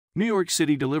New York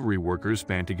City delivery workers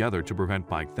band together to prevent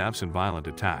bike thefts and violent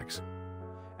attacks.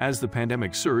 As the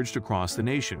pandemic surged across the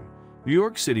nation, New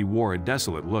York City wore a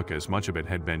desolate look as much of it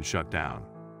had been shut down.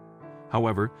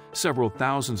 However, several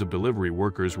thousands of delivery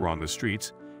workers were on the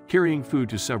streets, carrying food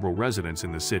to several residents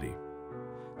in the city.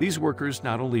 These workers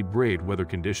not only braved weather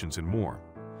conditions and more,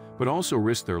 but also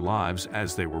risked their lives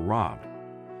as they were robbed,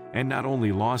 and not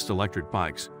only lost electric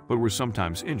bikes, but were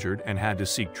sometimes injured and had to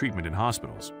seek treatment in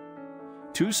hospitals.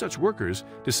 Two such workers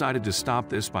decided to stop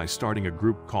this by starting a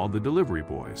group called the Delivery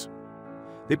Boys.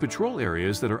 They patrol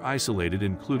areas that are isolated,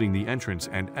 including the entrance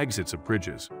and exits of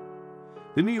bridges.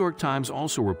 The New York Times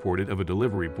also reported of a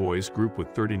Delivery Boys group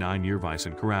with 39-year Vice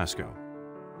in Carrasco.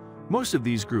 Most of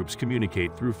these groups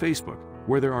communicate through Facebook,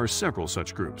 where there are several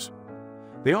such groups.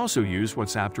 They also use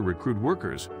WhatsApp to recruit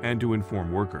workers and to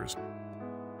inform workers.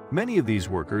 Many of these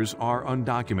workers are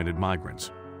undocumented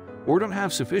migrants, or don't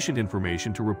have sufficient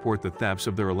information to report the thefts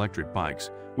of their electric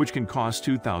bikes, which can cost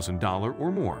 $2,000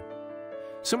 or more.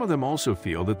 Some of them also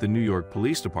feel that the New York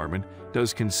Police Department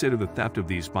does consider the theft of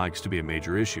these bikes to be a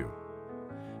major issue.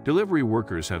 Delivery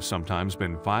workers have sometimes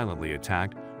been violently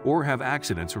attacked or have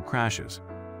accidents or crashes.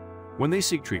 When they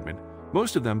seek treatment,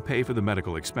 most of them pay for the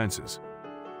medical expenses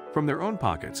from their own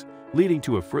pockets, leading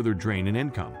to a further drain in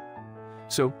income.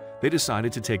 So, they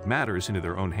decided to take matters into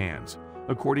their own hands,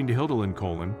 according to Hildeline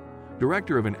Colin,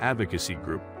 director of an advocacy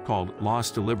group called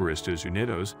Los Deliveristas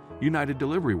Unidos, United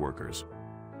Delivery Workers.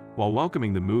 While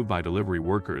welcoming the move by delivery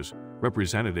workers,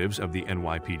 representatives of the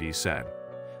NYPD said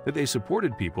that they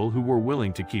supported people who were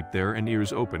willing to keep their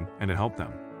ears open and to help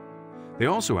them. They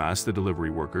also asked the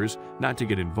delivery workers not to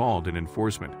get involved in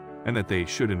enforcement and that they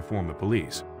should inform the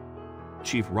police.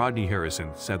 Chief Rodney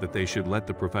Harrison said that they should let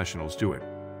the professionals do it.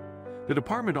 The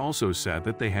department also said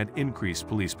that they had increased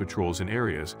police patrols in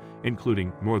areas,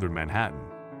 including northern Manhattan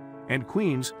and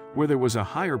Queens, where there was a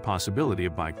higher possibility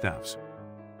of bike thefts.